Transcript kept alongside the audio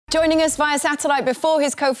Joining us via satellite before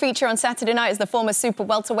his co-feature on Saturday night is the former super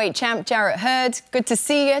welterweight champ, Jarrett Hurd. Good to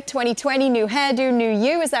see you. 2020, new hairdo, new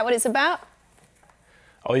you. Is that what it's about?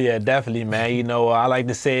 Oh, yeah, definitely, man. You know, I like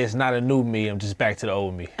to say it's not a new me. I'm just back to the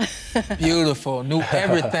old me. Beautiful. New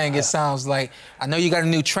everything, it sounds like. I know you got a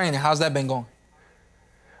new trainer. How's that been going?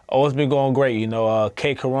 Oh, it's been going great. You know,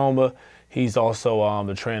 K. Caroma, he's also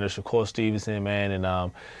the trainer, Shakur Stevenson, man,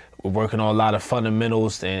 and we're working on a lot of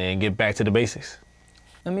fundamentals and get back to the basics.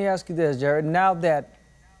 Let me ask you this, Jarrett. Now that,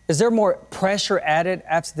 is there more pressure added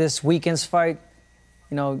after this weekend's fight?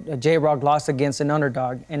 You know, J-Rock lost against an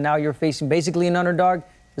underdog, and now you're facing basically an underdog.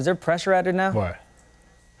 Is there pressure added now?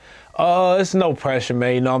 Right. It's no pressure,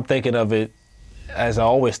 man. You know, I'm thinking of it as I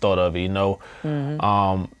always thought of it, you know.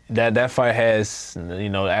 That fight has, you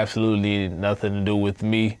know, absolutely nothing to do with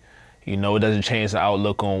me. You know, it doesn't change the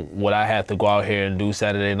outlook on what I have to go out here and do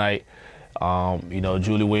Saturday night. You know,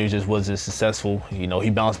 Julie Williams just wasn't successful. You know, he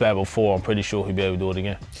bounced back before. I'm pretty sure he'll be able to do it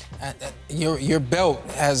again. Your belt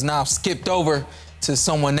has now skipped over to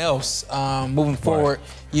someone else. Moving forward,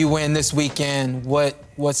 you win this weekend.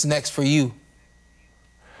 What's next for you?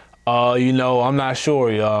 You know, I'm not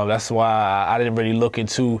sure. That's why I didn't really look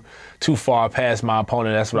into too far past my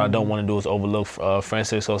opponent. That's what I don't want to do is overlook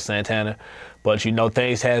Francisco Santana. But, you know,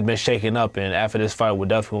 things have been shaking up, and after this fight, we're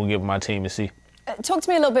definitely going to give my team a see. Talk to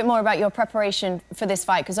me a little bit more about your preparation for this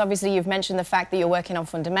fight, because obviously you've mentioned the fact that you're working on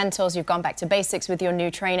fundamentals, you've gone back to basics with your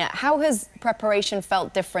new trainer. How has preparation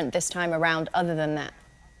felt different this time around other than that?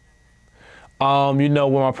 You know,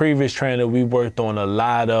 with my previous trainer, we worked on a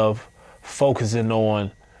lot of focusing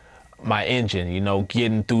on my engine, you know,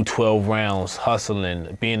 getting through 12 rounds,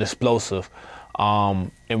 hustling, being explosive.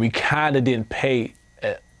 And we kind of didn't pay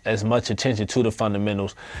as much attention to the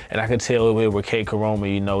fundamentals, and I can tell with K.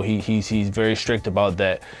 Caroma, you know, he's very strict about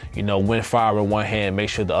that. You know, when fire in one hand, make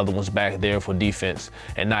sure the other one's back there for defense,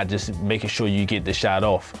 and not just making sure you get the shot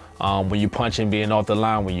off. When you punch and being off the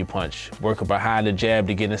line when you punch, working behind the jab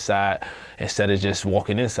to get inside instead of just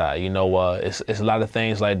walking inside. You know, it's a lot of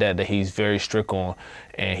things like that he's very strict on,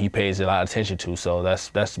 and he pays a lot of attention to. So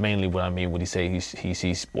that's mainly what I mean when he say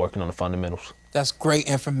he's working on the fundamentals. That's great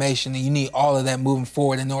information, and you need all of that moving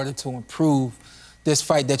forward in order to improve this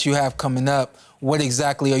fight that you have coming up. What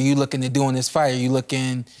exactly are you looking to do in this fight? Are you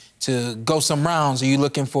looking to go some rounds? Are you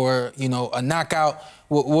looking for, you know, a knockout?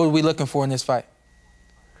 What are we looking for in this fight?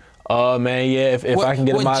 Man, yeah, if I can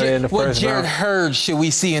get him out of there in the first round. What Jarrett Hurd should we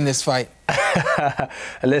see in this fight?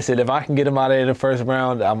 Listen, if I can get him out of there in the first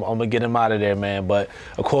round, I'm going to get him out of there, man. But,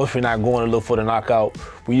 of course, we're not going to look for the knockout.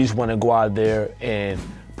 We just want to go out there and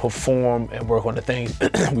perform and work on the things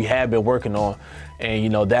we have been working on. And, you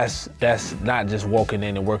know, that's not just walking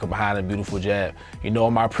in and working behind a beautiful jab. You know,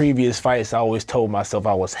 in my previous fights, I always told myself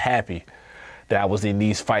I was happy that I was in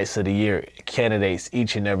these fights of the year candidates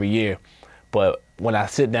each and every year. But when I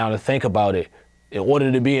sit down and think about it, in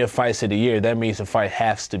order to be in fights of the year, that means the fight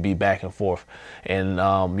has to be back and forth. And,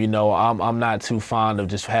 you know, I'm not too fond of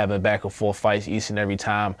just having back and forth fights each and every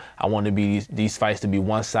time. I want to be these fights to be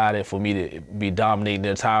one-sided for me to be dominating the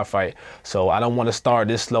entire fight. So I don't want to start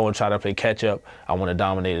this slow and try to play catch-up. I want to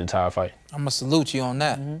dominate the entire fight. I'm going to salute you on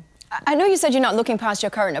that. I know you said you're not looking past your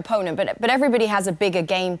current opponent, but everybody has a bigger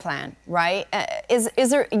game plan, right? Is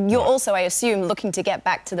there? You're also, I assume, looking to get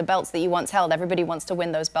back to the belts that you once held. Everybody wants to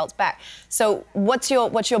win those belts back. So what's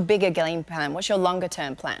your bigger game plan? What's your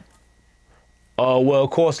longer-term plan? Well, of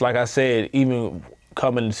course, like I said, even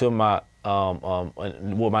coming into my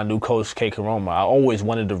with my new coach, K. Caroma, I always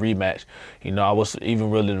wanted the rematch. You know, I was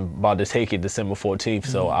even really about to take it December 14th,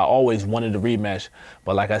 so I always wanted the rematch.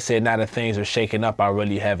 But like I said, now that things are shaking up, I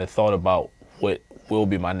really haven't thought about what will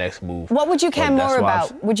be my next move. What would you care more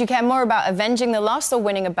about? Would you care more about avenging the loss or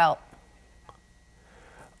winning a belt?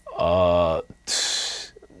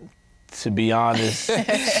 To be honest,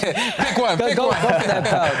 pick one. Go for that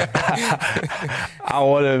belt. I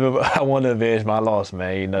want to avenge my loss,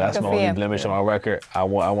 man. You know, that's my only blemish on my record. I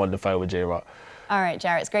want to fight with J-Rock. All right,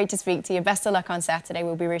 Jarrett, it's great to speak to you. Best of luck on Saturday.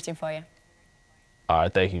 We'll be rooting for you. All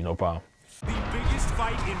right, thank you. No problem. The biggest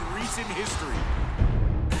fight in recent history.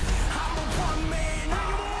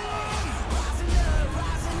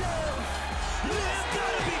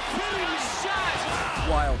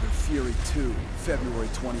 Wilder Fury 2, February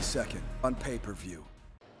 22nd on pay-per-view.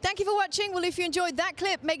 Thank you for watching. Well, if you enjoyed that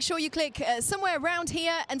clip, make sure you click somewhere around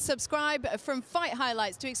here and subscribe. From fight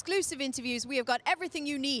highlights to exclusive interviews, we have got everything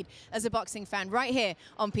you need as a boxing fan right here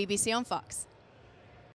on PBC on Fox.